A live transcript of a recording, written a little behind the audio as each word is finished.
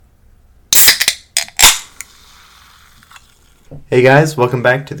Hey guys, welcome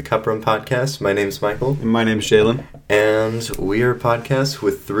back to the Cup Run Podcast. My name's Michael. And my name's Jalen. And we are a podcast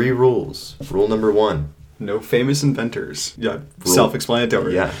with 3 rules. Rule number 1. No famous inventors. Yeah,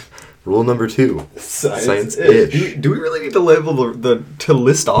 self-explanatory. Yeah. Rule number 2. Science-ish. Do we really need to label to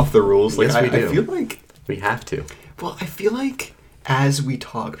list off the rules? Like, Yes, we do. I feel like... We have to. Well, I feel like as we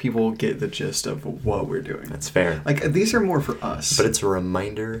talk, people will get the gist of what we're doing. That's fair. Like, these are more for us. But it's a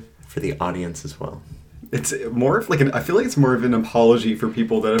reminder for the audience as well. It's more of like I feel like it's more of an apology for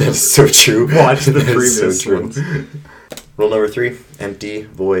people that have That's so true. watched the That is previous so true. ones. Rule number 3. Empty,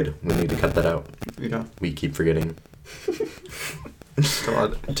 void. We need to cut that out. Yeah. We keep forgetting.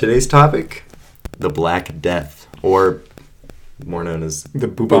 God. Today's topic, the Black Death, or more known as The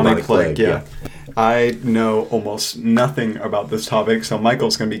bubonic plague, yeah. I know almost nothing about this topic, so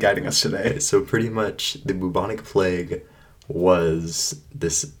Michael's going to be guiding us today. So pretty much the bubonic plague was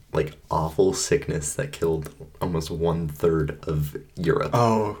this like awful sickness that killed almost 1/3 of Europe.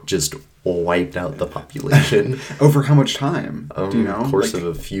 Oh. Just wiped out the population. Over how much time? Do you know? Course Like, of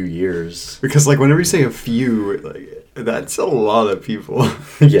a few years. because like whenever you say a few, like that's a lot of people.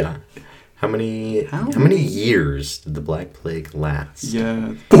 Yeah. How many How many many? years did the Black Plague last?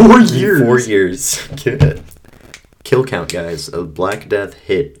 Yeah. 4 years. 4 years. Get it. Kill count, guys. A Black Death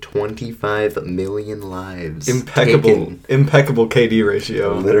hit 25 million lives. Impeccable KD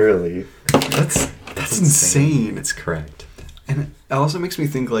ratio. Literally. That's insane. It's correct. And it also makes me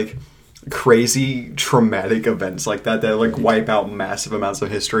think like crazy traumatic events like that like wipe out massive amounts of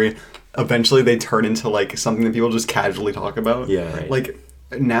history. Eventually they turn into like something that people just casually talk about. Yeah, right. Like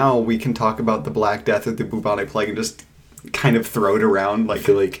now we can talk about the Black Death or the bubonic plague and just kind of throw it around I like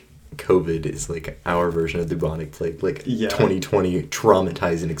feel like COVID is like our version of the bubonic plague. Like Yeah. 2020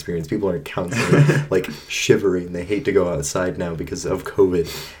 traumatizing experience. People are constantly like shivering. They hate to go outside now because of COVID.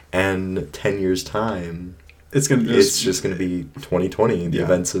 And 10 years time, it's just going to be 2020. The Yeah.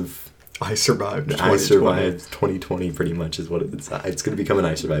 events of I survived. I 2020. Survived 2020 pretty much is what it's going to become an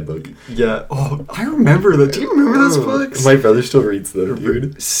I Survived book. Yeah. Oh, I remember that. Do you remember those books? My brother still reads them,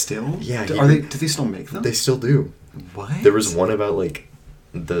 dude. Still? Yeah, Do they still make them? They still do. What? There was one about like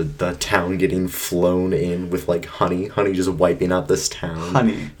the town getting flown in with like honey just wiping out this town.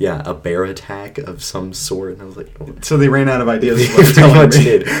 Honey. Yeah, a bear attack of some sort, and I was like, oh. So they ran out of ideas. They is what you're pretty telling much me.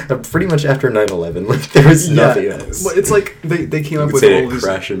 did. Pretty much after 9/11, like there was nothing else. Well, it's like they came You up could with say all it these.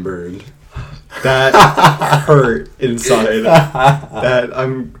 crash and burned. That hurt inside. That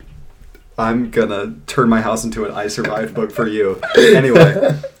I'm gonna turn my house into an I Survived book for you.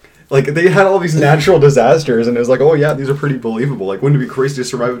 Anyway, like they had all these natural disasters, and it was like, oh yeah, these are pretty believable. Like, wouldn't it be crazy to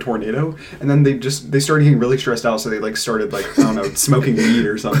survive a tornado? And then they started getting really stressed out, so they like started like I don't know smoking weed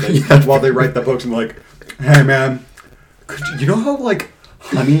or something Yeah. while they write the books. And like, hey man, you know how like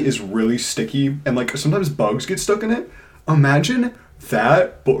honey is really sticky and like sometimes bugs get stuck in it? Imagine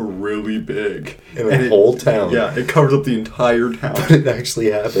that, but really big. In a whole town. Yeah, it covers up the entire town. But it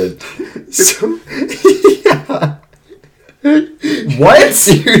actually happened. So, yeah. What?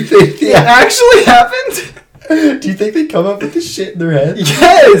 Do you think It actually happened? Do you think they come up with this shit in their head?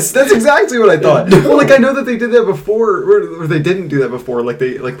 Yes, that's exactly what I thought. No. Well, like I know that they did that before, or they didn't do that before, like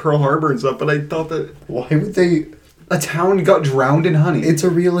they like Pearl Harbor and stuff. But I thought that Why would they? a town got drowned in honey. It's a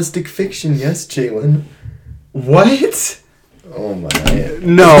realistic fiction, yes, Jalen. What? Oh my.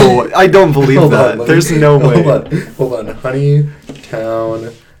 No, I don't believe Hold that. on, let There's me- no way. Hold on. Honey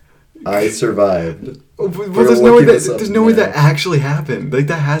Town, I Survived. Well, We're there's no way looking that this up there's no way now. that actually happened. Like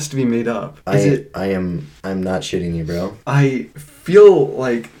that has to be made up. I'm not shitting you, bro. I feel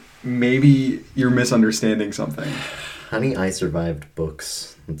like maybe you're misunderstanding something. Honey, I Survived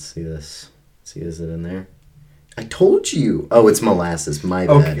books. Let's see this. Is it in there? I told you. Oh, it's molasses. My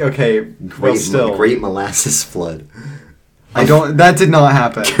bad. Okay. Well, still, Great molasses flood. I don't. That did not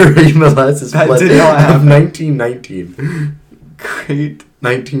happen. Great molasses That flood did not of happen. 1919. Great.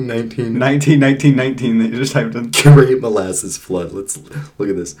 1919. 1919. That you just typed in. Great molasses flood. Let's look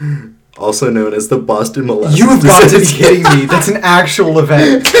at this. Also known as the Boston molasses. You have got to be disaster. kidding me. That's an actual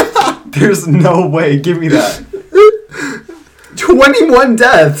event. There's no way. Give me that. 21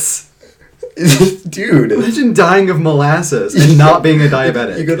 deaths. Dude. Imagine dying of molasses and not being a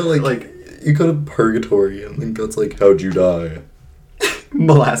diabetic. You go to you go to purgatory and then God's like, how'd you die?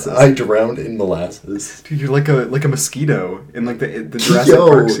 molasses. I drowned in molasses. Dude, you're like a mosquito in like the Jurassic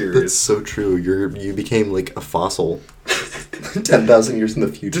Park series. That's so true. You became like a fossil. 10,000 years in the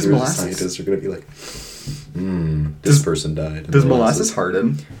future, Does molasses- scientists are gonna be like, this person died. in Does molasses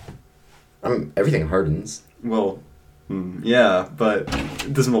harden? Everything hardens. Well, yeah, but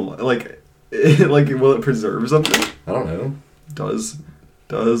does like will it preserve something? I don't know. Does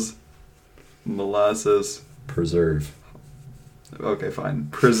molasses Preserve. Okay, fine.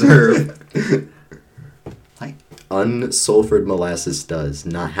 Preserve. Unsulfured molasses does,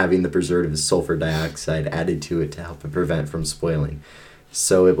 not having the preservative sulfur dioxide added to it to help it prevent from spoiling.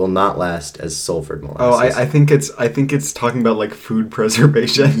 So it will not last as sulfured molasses. Oh, I think it's talking about like food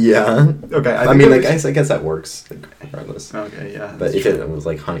preservation. Yeah. Okay. I mean, like, I guess that works, like, regardless. Okay, yeah. But if it was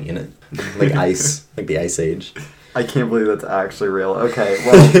like honey in it, like ice, like the Ice Age. I can't believe that's actually real. Okay,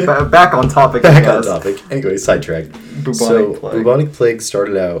 well, back on topic. Back on topic. Anyway, sidetracked. Bubonic plague. Bubonic plague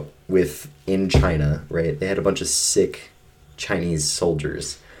started out in China, right? They had a bunch of sick Chinese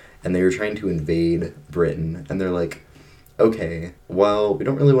soldiers, and they were trying to invade Britain, and they're like, okay, well, we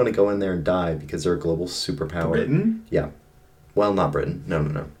don't really want to go in there and die because they're a global superpower. Britain? Yeah. Well, not Britain.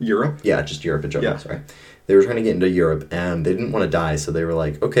 No. Europe? Yeah, just Europe in general, Yeah. sorry. They were trying to get into Europe, and they didn't want to die, so they were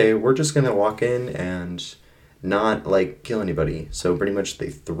like, okay, we're just going to walk in and not, like, kill anybody. So pretty much they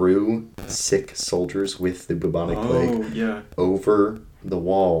threw sick soldiers with the bubonic plague yeah. over the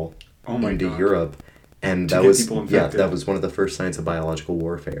wall into God. Europe. And To that get was, people yeah, infected. that was one of the first signs of biological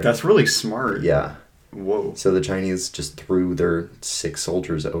warfare. That's really smart. Yeah. Whoa. So the Chinese just threw their sick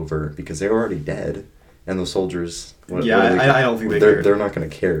soldiers over because they were already dead. And the soldiers... I don't think they they're, cared. they're not going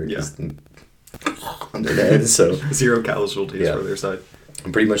to care. Yeah. They're dead, so... Zero casualties Yeah. for their side.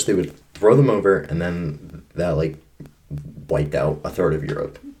 And pretty much they would throw them over, and then that, like, wiped out a third of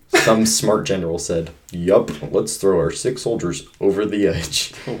Europe. Some smart general said, yup, let's throw our sick soldiers over the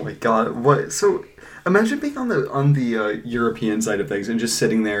edge. Oh my god. What? So, imagine being on the European side of things and just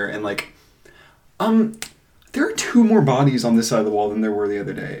sitting there and like... There are 2 more bodies on this side of the wall than there were the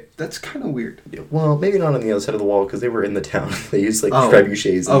other day. That's kind of weird. Well, maybe not on the other side of the wall, because they were in the town. They used, like, Oh.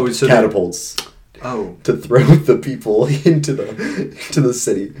 trebuchets and so catapults Oh. to throw the people into the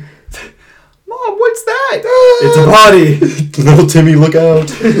city. Mom, what's that? It's a body! Little Timmy, look out!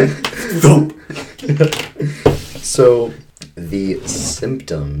 Thump. So, the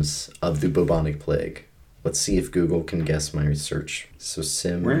symptoms of the bubonic plague. Let's see if Google can guess my research. So,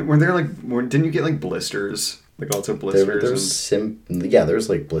 Were there like... didn't you get like blisters? Like lots of blisters? there's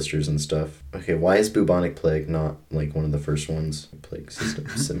like blisters and stuff. Okay, why is bubonic plague not like one of the first ones? Plague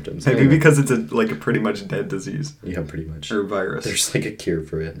symptoms. Maybe because it's a pretty much dead disease. Yeah, pretty much. Or virus. There's like a cure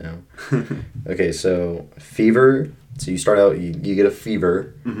for it now. Okay, so fever. So you start out, you get a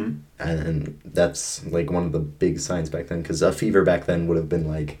fever, Mm-hmm. and that's like one of the big signs back then, because a fever back then would have been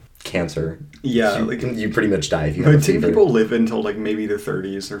like cancer. Yeah. You pretty much die if you have a But didn't fever. people live until like maybe their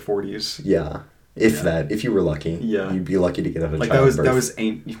 30s or 40s? Yeah. If you were lucky. Yeah. You'd be lucky to get out of Like childbirth. that was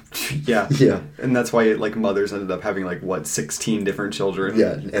yeah. Yeah. And that's why like mothers ended up having like 16 different children.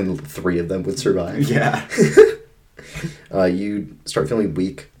 Yeah, and 3 of them would survive. Yeah. You start feeling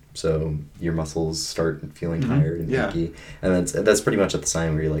weak, so your muscles start feeling tired and Yeah. achy, and that's pretty much at the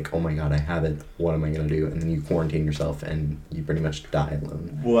sign where you're like, oh my god, I have it. What am I gonna do? And then you quarantine yourself, and you pretty much die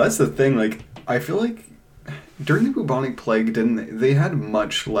alone. Well, that's the thing. Like, I feel like during the bubonic plague, they had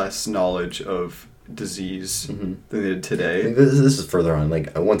much less knowledge of disease than they did I today. think this is further on.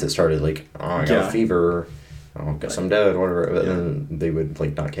 Like once it started, like I got Yeah. a fever, I guess I'm dead, whatever. But Yeah. then they would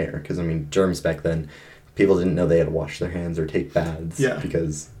like not care, because I mean, germs back then, people didn't know they had to wash their hands or take baths. Yeah.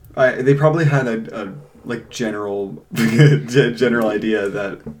 Because They probably had a like general idea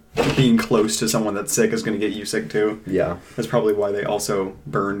that being close to someone that's sick is going to get you sick too. yeah. That's probably why they also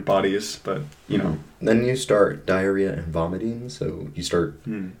burned bodies. But you know, Then you start diarrhea and vomiting, so you start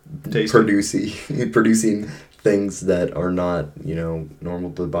tasty. producing things that are not,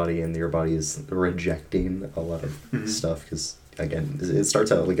 normal to the body, and your body is rejecting a lot of stuff, because, again, it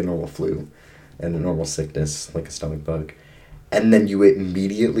starts out like a normal flu and a normal sickness, like a stomach bug. And then you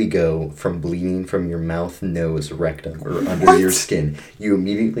immediately go from bleeding from your mouth, nose, rectum, or under your skin. You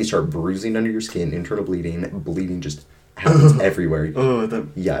immediately start bruising under your skin, internal bleeding. Bleeding just happens everywhere. Oh, that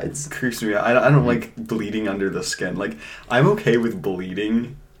Yeah, it's... creeps me out. I don't like bleeding under the skin. Like, I'm okay with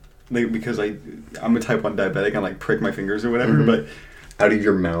bleeding, like, because I'm a type 1 diabetic. I like prick my fingers or whatever. But out of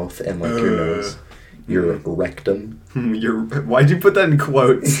your mouth and like your nose, your rectum. why'd you put that in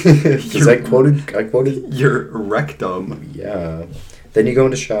quotes? Because I quoted. Your rectum. Yeah. Then you go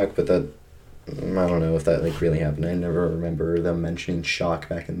into shock, but that, I don't know if that like really happened. I never remember them mentioning shock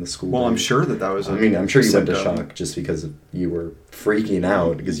back in the school. Well, I'm days. sure that was. I mean, I'm sure you went to symptom. shock just because you were freaking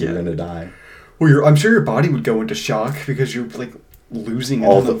out because you were Yeah. gonna die. Well, I'm sure your body would go into shock because you're like losing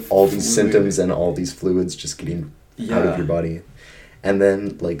All enough these fluid. symptoms and all these fluids just getting out of Yeah. your body. And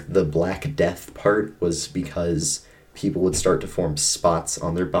then like the Black Death part was because people would start to form spots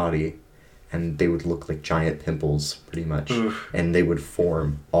on their body, and they would look like giant pimples pretty much. Oof. And they would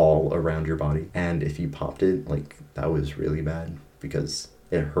form all around your body. And if you popped it, like that was really bad because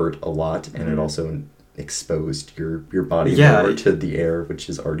it hurt a lot, and it also exposed your body Yeah. more to the air, which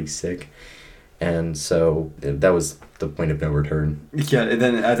is already sick. And so that was the point of no return. Yeah, and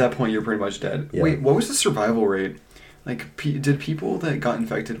then at that point you're pretty much dead. Yeah. Wait, what was the survival rate? Like, did people that got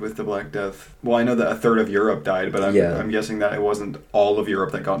infected with the Black Death... Well, I know that a third of Europe died, but I'm guessing that it wasn't all of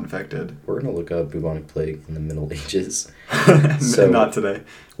Europe that got infected. We're going to look up bubonic plague in the Middle Ages. So, not today.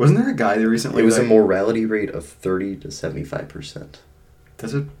 Wasn't there a guy that recently... It was a mortality rate of 30 to 75%.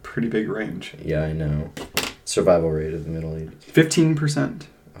 That's a pretty big range. Yeah, I know. Survival rate of the Middle Ages. 15%.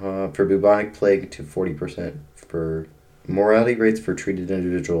 For bubonic plague to 40%. For mortality rates for treated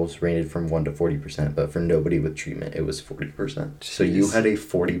individuals ranged from 1 to 40%, but for nobody with treatment, it was 40%. So you had a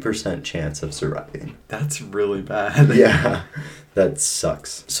 40% chance of surviving. That's really bad. Yeah, that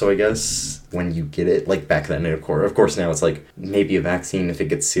sucks. So I guess when you get it, like back then, of course now it's like maybe a vaccine if it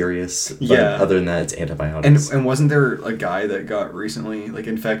gets serious. But yeah. Other than that, it's antibiotics. And wasn't there a guy that got recently like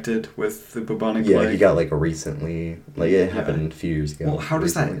infected with the bubonic plague? Yeah, he got like a recently, like it happened a few years ago. Well, how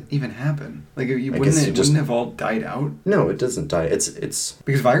does that even happen? Like, wouldn't it have all died out? No, it doesn't die. It's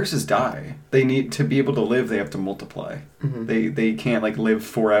because viruses die. They need to be able to live. They have to multiply. Mm-hmm. They can't like live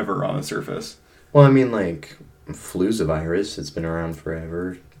forever on the surface. Well, I mean, like flu's a virus. It's been around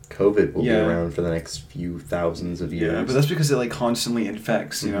forever. COVID will be around for the next few thousands of years. Yeah, but that's because it like constantly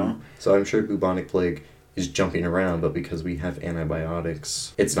infects. You know. So I'm sure bubonic plague is jumping around, but because we have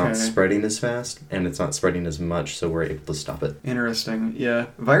antibiotics, it's not spreading as fast and it's not spreading as much, so we're able to stop it. Interesting. Yeah.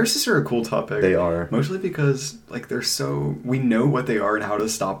 Viruses are a cool topic. They are. Mostly because like they're so we know what they are and how to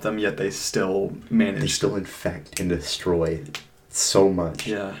stop them, yet they still manage. They still infect and destroy so much.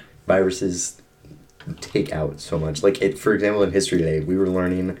 Yeah. Viruses take out so much. Like for example, in History Day, we were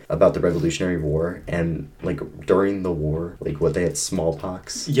learning about the Revolutionary War, and like during the war, like what they had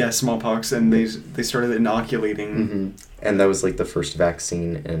smallpox. Yeah, smallpox, and they started inoculating. Mm-hmm. And that was like the first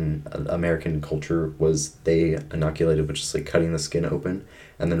vaccine in American culture was they inoculated, which is like cutting the skin open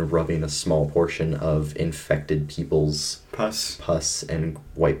and then rubbing a small portion of infected people's pus and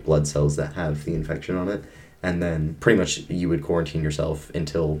white blood cells that have the infection on it. And then pretty much you would quarantine yourself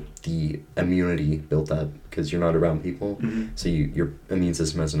until the immunity built up because you're not around people. Mm-hmm. So your immune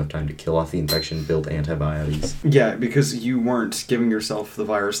system has enough time to kill off the infection, build antibodies. Yeah, because you weren't giving yourself the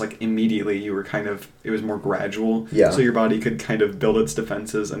virus like immediately. You were it was more gradual. Yeah. So your body could kind of build its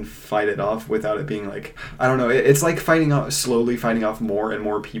defenses and fight it off without it being like, I don't know, it's like slowly fighting off more and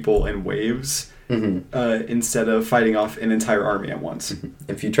more people in waves. Mm-hmm. Instead of fighting off an entire army at once. Mm-hmm.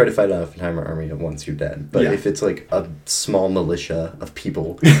 If you try to fight off an entire army at once, you're dead. But if it's like a small militia of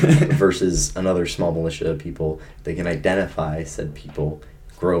people versus another small militia of people, they can identify said people,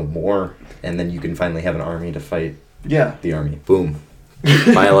 grow more, and then you can finally have an army to fight the army. Boom.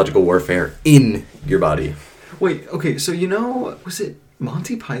 Biological warfare in your body. Wait, okay, so was it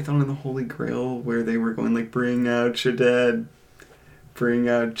Monty Python and the Holy Grail where they were going like, bring out your dead,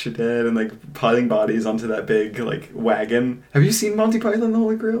 and like piling bodies onto that big like wagon. Have you seen Monty Python and the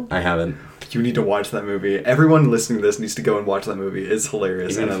Holy Grail? I haven't. You need to watch that movie. Everyone listening to this needs to go and watch that movie. It's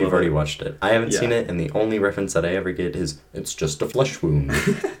hilarious. Even if you've already watched it. I haven't seen it, and the only reference that I ever get is it's just a flesh wound.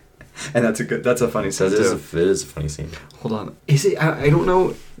 And that's a funny scene too. It is a funny scene. Hold on. Is it? I don't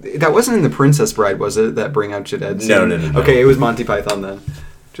know. That wasn't in The Princess Bride, was it? That bring out your dead scene? No. Okay, it was Monty Python then.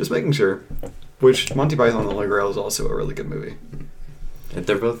 Just making sure. Which Monty Python and the Holy Grail is also a really good movie.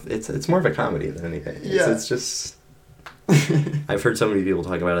 They're both. It's more of a comedy than anything. It's just. I've heard so many people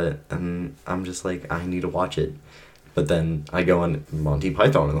talk about it, and I'm just like, I need to watch it. But then I go on Monty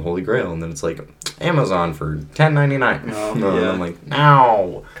Python and the Holy Grail, and then it's like Amazon for $10.99. And I'm like,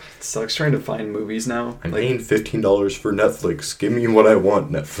 no. It sucks trying to find movies now. I'm paying $15 for Netflix. Give me what I want,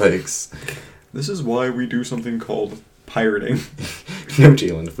 Netflix. This is why we do something called pirating. No,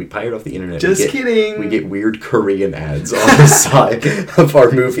 Jalen, if we pirate off the internet, kidding. We get weird Korean ads on the side of our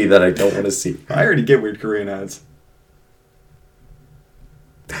movie that I don't want to see. I already get weird Korean ads.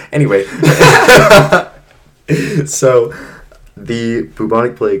 Anyway, so the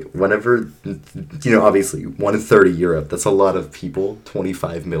bubonic plague, whenever, obviously 1 in 30 Europe, that's a lot of people,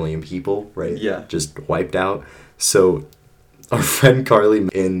 25 million people, right? Yeah. Just wiped out. So our friend Carly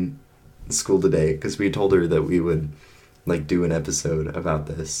in school today, because we told her that we would do an episode about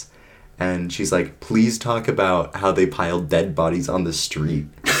this, and she's like, please talk about how they piled dead bodies on the street.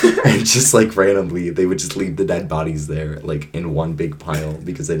 And just randomly they would just leave the dead bodies there in one big pile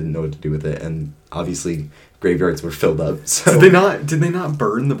because they didn't know what to do with it, and obviously graveyards were filled up. So did they not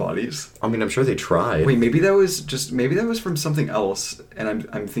burn the bodies? I mean, I'm sure they tried. Wait, maybe that was from something else, and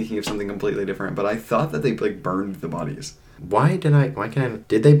I'm thinking of something completely different, but I thought that they burned the bodies.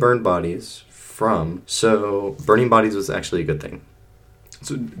 Did they burn bodies from? So burning bodies was actually a good thing.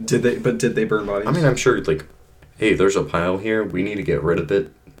 So did they burn bodies? I mean, I'm sure, like, hey, there's a pile here. We need to get rid of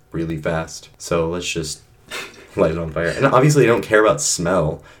it really fast. So let's just light it on fire. And obviously, they don't care about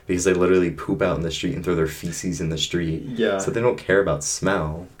smell because they literally poop out in the street and throw their feces in the street. Yeah. So they don't care about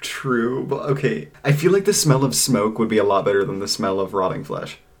smell. True, but okay. I feel like the smell of smoke would be a lot better than the smell of rotting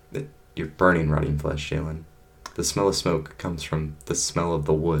flesh. You're burning rotting flesh, Jalen. The smell of smoke comes from the smell of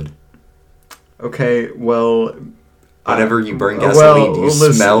the wood. Okay, well... Whenever you burn gasoline, do you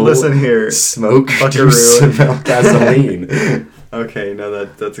smell listen here. Smoke? Do Buckaroo. you smell gasoline? Okay, no,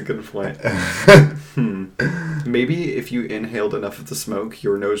 that's a good point. Maybe if you inhaled enough of the smoke,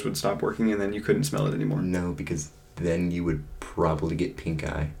 your nose would stop working and then you couldn't smell it anymore. No, because then you would probably get pink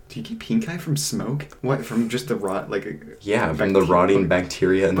eye. Do you get pink eye from smoke? What, from just the rot, like... Yeah, from the rotting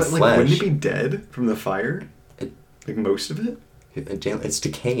bacteria in the flesh. But, like, wouldn't it be dead from the fire? Like, most of it? It's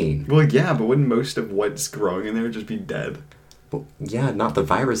decaying. Well, yeah, but wouldn't most of what's growing in there just be dead? Well, yeah, not the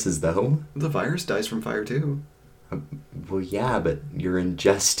viruses, though. The virus dies from fire, too. Well, yeah, but you're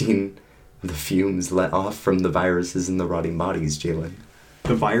ingesting the fumes let off from the viruses in the rotting bodies, Jalen.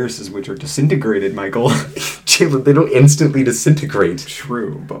 The viruses which are disintegrated, Michael. Jalen, they don't instantly disintegrate.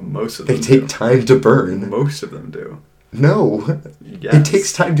 True, but most of them They take time to burn. Most of them do. No. Yes. It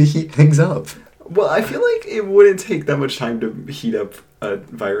takes time to heat things up. Well, I feel like it wouldn't take that much time to heat up a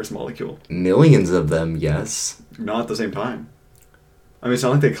virus molecule. Millions of them, yes. Not at the same time. I mean, it's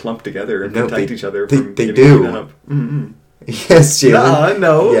not like they clump together and protect each other from they getting do. heated up. Mm-hmm. Yes, Jalen.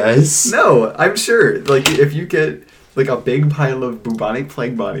 No. Yes. No, I'm sure. Like, if you get, like, a big pile of bubonic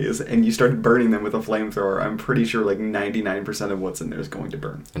plague bodies and you start burning them with a flamethrower, I'm pretty sure, like, 99% of what's in there is going to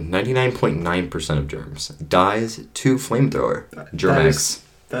burn. And 99.9% of germs dies to flamethrower. Germex.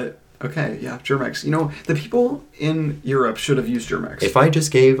 Okay, yeah, Germex. You know, the people in Europe should have used Germex. If I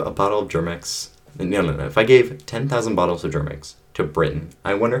just gave a bottle of Germex... No. If I gave 10,000 bottles of Germex to Britain,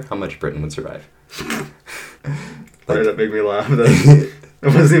 I wonder how much Britain would survive. Why did that make me laugh? It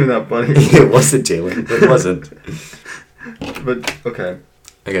wasn't even that funny. It wasn't, Jalen. It wasn't. But, okay.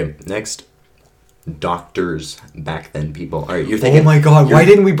 Okay, next. Doctors back then, people. Alright, you're thinking... Oh my god, why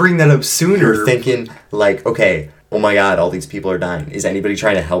didn't we bring that up sooner? You're thinking, like, okay... Oh my god, all these people are dying. Is anybody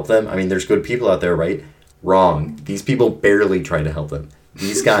trying to help them? I mean, there's good people out there, right? Wrong. These people barely try to help them.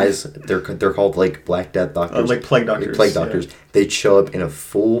 These guys, they're called, like, Black Death doctors. Like plague doctors. Plague doctors. Yeah. They'd show up in a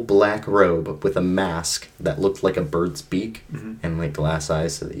full black robe with a mask that looked like a bird's beak and, like, glass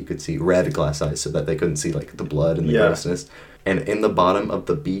eyes so that you could see... Red glass eyes so that they couldn't see, like, the blood and the grossness. And in the bottom of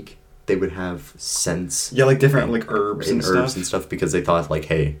the beak... They would have scents. Yeah, like different like herbs and stuff because they thought like,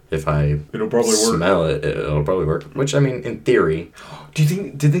 hey, if I it'll probably smell it, it'll probably work. Which I mean, in theory. Did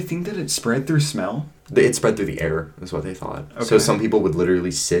they think that it spread through smell? It spread through the air, is what they thought. Okay. So some people would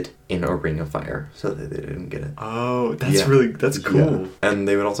literally sit in a ring of fire so that they didn't get it. Oh, that's cool. Yeah. And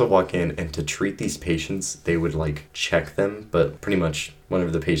they would also walk in, and to treat these patients, they would like check them, but pretty much whenever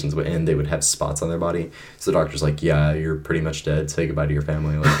the patients went in, they would have spots on their body. So the doctor's like, yeah, you're pretty much dead. Say goodbye to your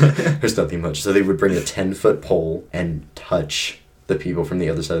family. Like, there's nothing much. So they would bring a 10-foot pole and touch the people from the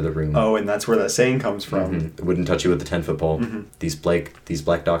other side of the room. Oh, and that's where that saying comes from. Mm-hmm. Wouldn't touch you with the 10-foot pole. Mm-hmm. These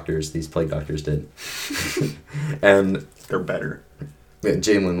plague doctors did. And they're better.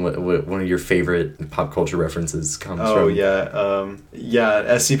 Jalen, what one of your favorite pop culture references comes from? Oh, yeah,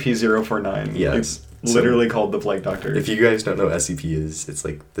 SCP-049. Yes. It's literally called the Plague Doctor. If you guys don't know what SCP is, it's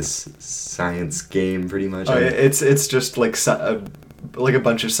like this science game, pretty much. Oh, yeah, it's just like a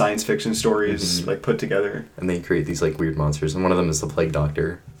bunch of science fiction stories like put together. And they create these like weird monsters, and one of them is the Plague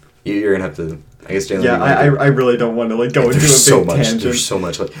Doctor. You're gonna have to, I guess, Jalen. Yeah, I really don't want to like go into a big tangent. There's so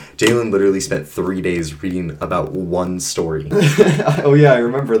much. Like Jalen literally spent 3 days reading about one story. Oh yeah, I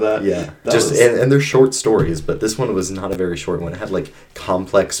remember that. Yeah, and they're short stories, but this one was not a very short one. It had like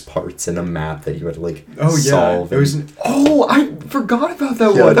complex parts in a map that you had to like solve. It was. I forgot about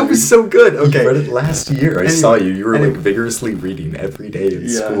that one. That was so good. Okay, you read it last year. I saw you. You were like vigorously reading every day in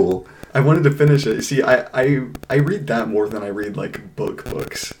school. I wanted to finish it. See, I read that more than I read like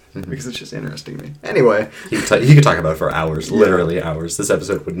books. Because it's just interesting to me. Anyway. He could talk about it for hours. Literally hours. This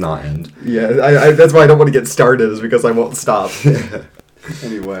episode would not end. Yeah, I that's why I don't want to get started, is because I won't stop.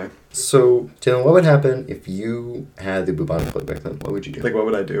 Anyway. So, Dylan, what would happen if you had the bubonic plague back then? What would you do? Like, what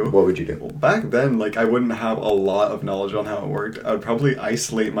would I do? What would you do? Well, back then, like, I wouldn't have a lot of knowledge on how it worked. I would probably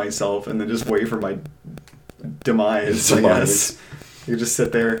isolate myself and then just wait for my demise, I guess. You just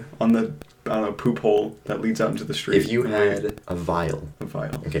sit there on the... I don't know, poop hole that leads out into the street. If you had a vial. A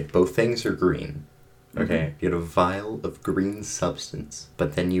vial. Okay, both things are green. Okay, you had a vial of green substance,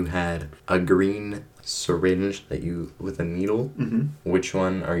 but then you had a green syringe with a needle. Mm-hmm. Which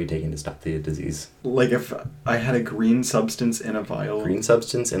one are you taking to stop the disease? Like if I had a green substance in a vial. Green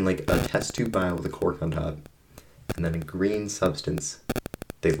substance and like a test tube vial with a cork on top, and then a green substance.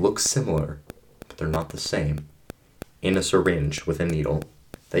 They look similar, but they're not the same. In a syringe with a needle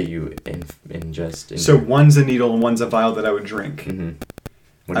that you ingest. So one's a needle and one's a vial that I would drink. Mm-hmm.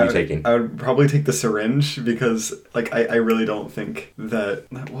 What are you taking? I would probably take the syringe because, like, I really don't think that...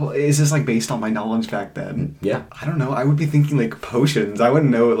 Well, is this, like, based on my knowledge back then? Yeah. I don't know. I would be thinking, like, potions. I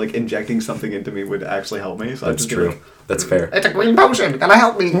wouldn't know, like, injecting something into me would actually help me. So That's true. Like, That's fair. it's a green potion. Gonna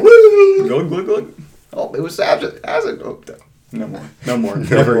help me. Glug, glug, glug. Oh, it was acid. Oh, no more. No more.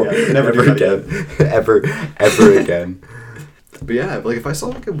 Never again. Never do that again. Ever again. But yeah, like if I saw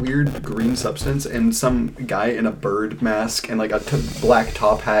like a weird green substance and some guy in a bird mask and like a black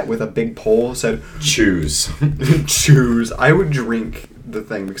top hat with a big pole said, choose, I would drink the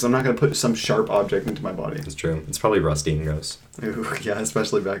thing because I'm not going to put some sharp object into my body. It's true. It's probably rusty and gross. Ooh, yeah,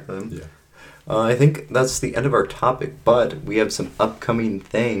 especially back then. Yeah. I think that's the end of our topic, but we have some upcoming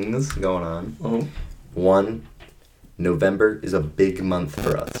things going on. Oh. One, November is a big month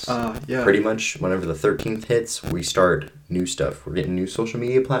for us. Yeah. Pretty much whenever the 13th hits, we start new stuff. We're getting new social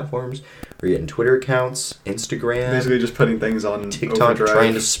media platforms. We're getting Twitter accounts, Instagram. Basically just putting things on TikTok, overdrive.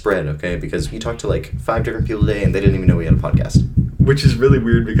 trying to spread, okay? Because we talked to like 5 different people today and they didn't even know we had a podcast. Which is really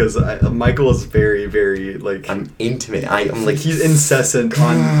weird because Michael is very, very like... I'm intimate. I'm like... He's incessant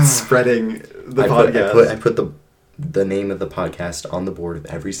on spreading the podcast. I put the name of the podcast on the board of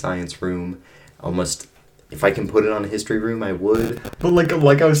every science room. Almost... If I can put it on a history room, I would. But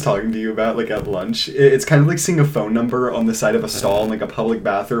like I was talking to you about, like at lunch, it's kind of like seeing a phone number on the side of a stall in like a public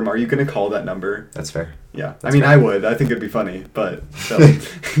bathroom. Are you going to call that number? That's fair. Yeah. That's fair. fair. I would. I think it'd be funny, but... So.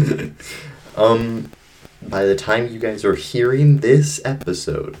 By the time you guys are hearing this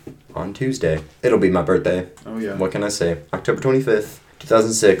episode on Tuesday, it'll be my birthday. Oh, yeah. What can I say? October 25th,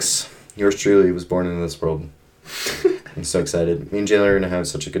 2006. Yours truly was born into this world. I'm so excited. Me and Jayla are going to have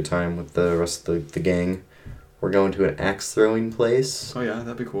such a good time with the rest of the gang. We're going to an axe throwing place. Oh yeah,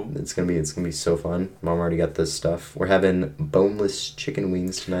 that'd be cool. It's gonna be so fun. Mom already got this stuff. We're having boneless chicken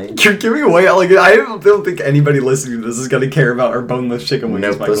wings tonight. You're giving away, like, I don't think anybody listening to this is gonna care about our boneless chicken wings.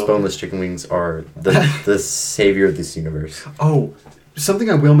 Nope, Michael. those boneless chicken wings are the savior of this universe. Oh, something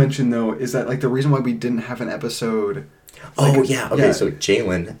I will mention though is that like the reason why we didn't have an episode. Oh yeah. Okay, so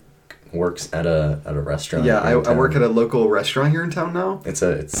Jalen works at a restaurant. Yeah, I work at a local restaurant here in town now. It's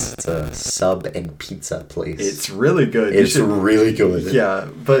a sub and pizza place. It's really good. It's really good. Yeah,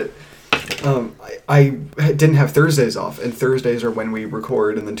 but I didn't have Thursdays off, and Thursdays are when we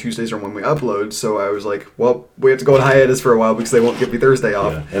record, and then Tuesdays are when we upload. So I was like, well, we have to go on hiatus for a while because they won't give me Thursday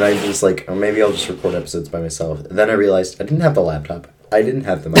off. Yeah. And I just like, oh, maybe I'll just record episodes by myself. And then I realized I didn't have the laptop. I didn't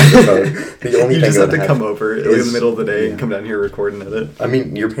have the microphone. The only you thing just have to come over in the middle of the day and yeah. come down here, record, and edit. I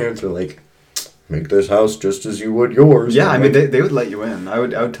mean, your parents are like, make this house just as you would yours. Yeah, I mean, they would let you in. I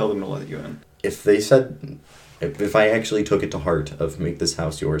would tell them to let you in. If they said, if I actually took it to heart of make this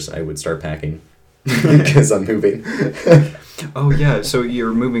house yours, I would start packing because I'm moving. Oh yeah, so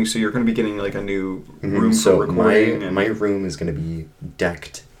you're moving, so you're going to be getting like a new room for recording. My room is going to be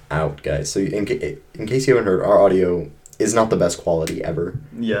decked out, guys. So in case you haven't heard, our audio is not the best quality ever.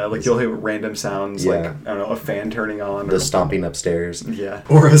 Yeah, like you'll hear random sounds, like, I don't know, a fan turning on. The stomping upstairs. Yeah.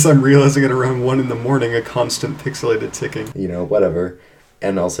 Or as I'm realizing at around 1 a.m, a constant pixelated ticking. You know, whatever.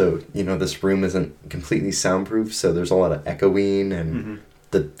 And also, you know, this room isn't completely soundproof, so there's a lot of echoing, and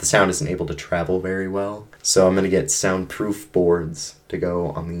the sound isn't able to travel very well. So I'm going to get soundproof boards to go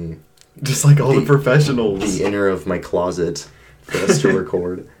on the... Just like all the professionals. The inner of my closet for us to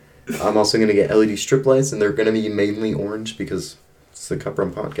record. I'm also going to get LED strip lights, and they're going to be mainly orange because it's the Cup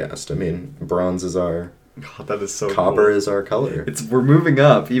Run podcast. I mean, bronze is our... God, that is so Copper cool. is our color. We're moving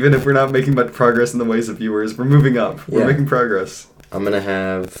up. Even if we're not making much progress in the ways of viewers, we're moving up. We're making progress. I'm going to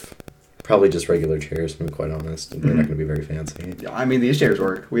have probably just regular chairs, to be quite honest. They're not going to be very fancy. Yeah, I mean, these chairs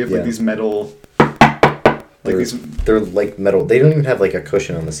work. We have like these metal... They're like metal. They don't even have like a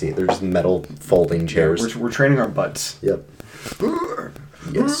cushion on the seat. They're just metal folding chairs. Yeah, we're training our butts. Yep.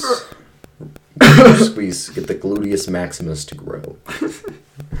 Yes. Squeeze. Get the gluteus maximus to grow.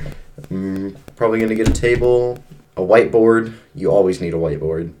 Probably going to get a table, a whiteboard. You always need a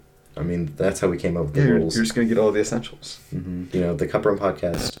whiteboard. I mean, that's how we came up with the rules. You're just going to get all the essentials. You know, the Cup Run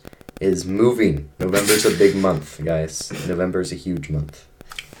podcast is moving. November's a big month, guys. November's a huge month.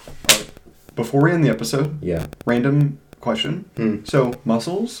 Before we end the episode, random question. So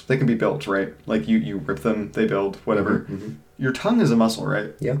muscles, they can be built, right? Like you rip them, they build, whatever. Your tongue is a muscle,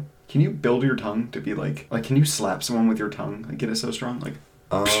 right? Yeah. Can you build your tongue to be like can you slap someone with your tongue, like get it so strong, like?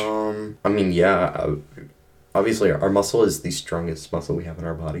 I mean, yeah. Obviously, our muscle is the strongest muscle we have in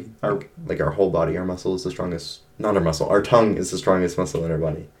our body. Like our whole body, our muscle is the strongest. Not our muscle. Our tongue is the strongest muscle in our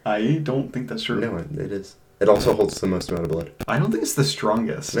body. I don't think that's true. No, it is. It also holds the most amount of blood. I don't think it's the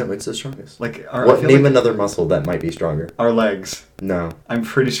strongest. No, it's the strongest. Like, name another muscle that might be stronger. Our legs. No. I'm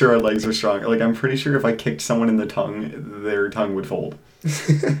pretty sure our legs are strong. Like, I'm pretty sure if I kicked someone in the tongue, their tongue would fold.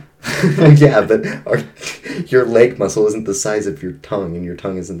 Yeah, but your leg muscle isn't the size of your tongue, and your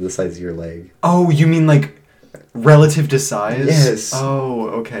tongue isn't the size of your leg. Oh, you mean like relative to size? Yes. Oh,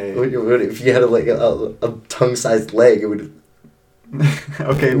 okay. If you had a tongue-sized leg, it would.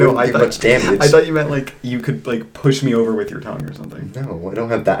 Okay, no, I thought much damage. I thought you meant like you could like push me over with your tongue or something. No, I don't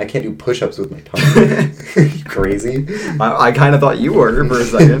have that. I can't do push-ups with my tongue. You crazy? I kind of thought you were for a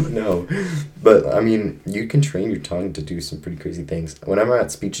second. No, but I mean, you can train your tongue to do some pretty crazy things. Whenever I'm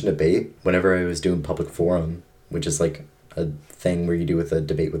at speech and debate, whenever I was doing public forum, which is like a thing where you do with a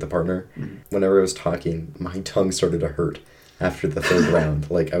debate with a partner, whenever I was talking, my tongue started to hurt after the third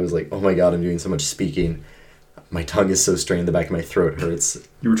round. Like I was like, oh my god, I'm doing so much speaking. My tongue is so strained, the back of my throat hurts.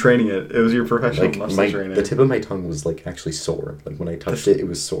 You were training it. It was your professional muscle training. The tip of my tongue was like actually sore. Like when I touched it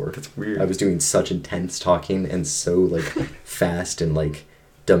was sore. That's weird. I was doing such intense talking and so like fast and like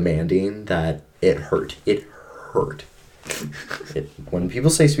demanding that it hurt. It hurt. When people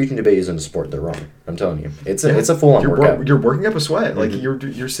say speech and debate isn't a sport, they're wrong. I'm telling you, it's a full on workout. You're working up a sweat. Like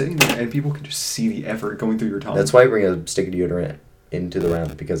you're sitting there and people can just see the effort going through your tongue. That's why I bring a stick of deodorant into the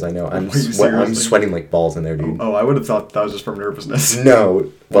round, because I know I'm sweating like balls in there, dude. Oh, I would have thought that was just from nervousness.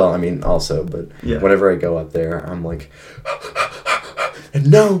 No, well, I mean, also, but whenever I go up there, I'm like, and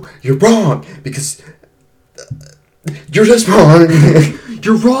no, you're wrong, because you're just wrong.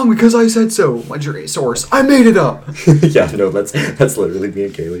 You're wrong because I said so. What's your source? I made it up. Yeah, no, that's literally me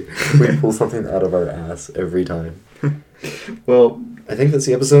and Kaylee. We pull something out of our ass every time. Well, I think that's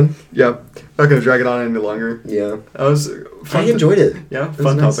the episode. Yeah. Not gonna drag it on any longer. Yeah. That was fun. I enjoyed it. Yeah,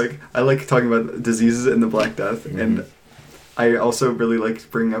 fun topic. I like talking about diseases and the Black Death, and I also really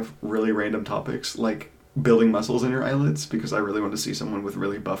like bringing up really random topics like building muscles in your eyelids, because I really want to see someone with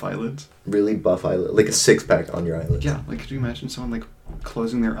really buff eyelids. Really buff eyelids, like a six-pack on your eyelids. Yeah, like could you imagine someone like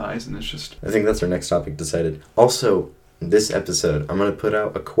closing their eyes and it's just... I think that's our next topic decided. Also, this episode, I'm going to put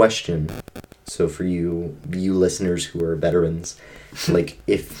out a question. So for you listeners who are veterans, like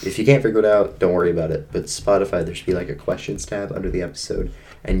if you can't figure it out, don't worry about it. But Spotify, there should be like a questions tab under the episode,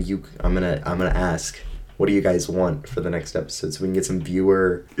 and I'm gonna ask, what do you guys want for the next episode, so we can get some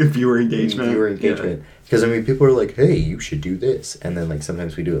viewer engagement. Because I mean, people are like, hey, you should do this, and then like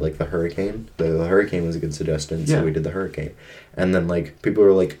sometimes we do it like the hurricane. The hurricane was a good suggestion, so we did the hurricane, and then like people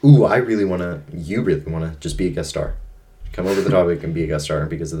are like, ooh, you really wanna just be a guest star, come over the topic and be a guest star.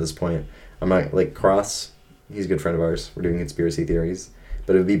 Because at this point, I'm not like Cross. He's a good friend of ours. We're doing conspiracy theories.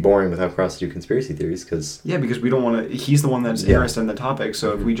 But it would be boring without Cross to do conspiracy theories, because... Yeah, because we don't want to... He's the one that's interested in the topic,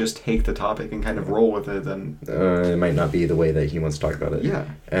 so if we just take the topic and kind of roll with it, then... it might not be the way that he wants to talk about it. Yeah.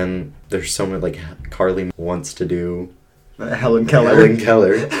 And there's so many, like, Carly wants to do... Helen Keller.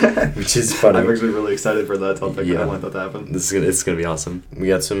 Which is funny. I'm actually really excited for that topic. Yeah. I want that to happen. It's gonna be awesome. We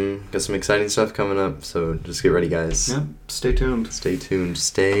got some exciting stuff coming up, so just get ready, guys. Yeah, stay tuned. Stay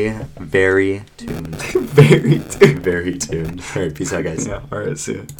very tuned. Very tuned. Very tuned. Alright, peace out, guys. Yeah, alright, see ya.